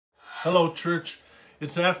Hello, church.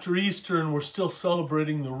 It's after Easter and we're still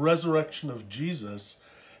celebrating the resurrection of Jesus.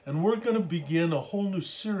 And we're going to begin a whole new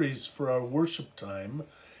series for our worship time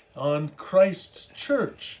on Christ's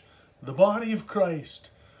church, the body of Christ.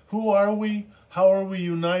 Who are we? How are we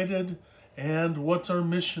united? And what's our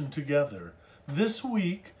mission together? This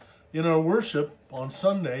week in our worship on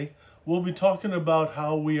Sunday, we'll be talking about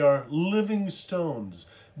how we are living stones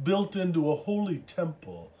built into a holy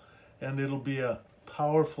temple. And it'll be a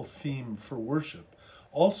powerful theme for worship.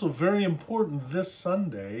 Also very important this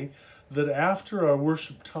Sunday that after our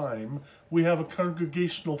worship time, we have a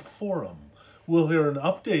congregational forum. We'll hear an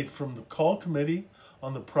update from the call committee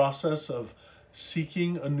on the process of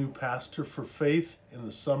seeking a new pastor for Faith in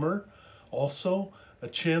the summer. Also, a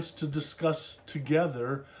chance to discuss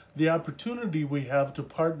together the opportunity we have to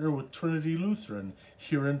partner with Trinity Lutheran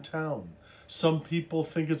here in town. Some people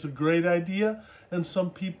think it's a great idea, and some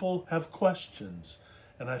people have questions.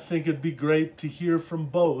 And I think it'd be great to hear from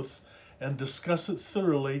both and discuss it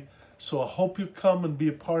thoroughly. So I hope you come and be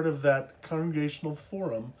a part of that congregational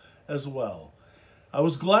forum as well. I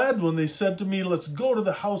was glad when they said to me, let's go to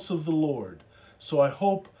the house of the Lord. So I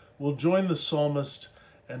hope we'll join the psalmist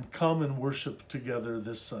and come and worship together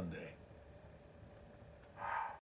this Sunday.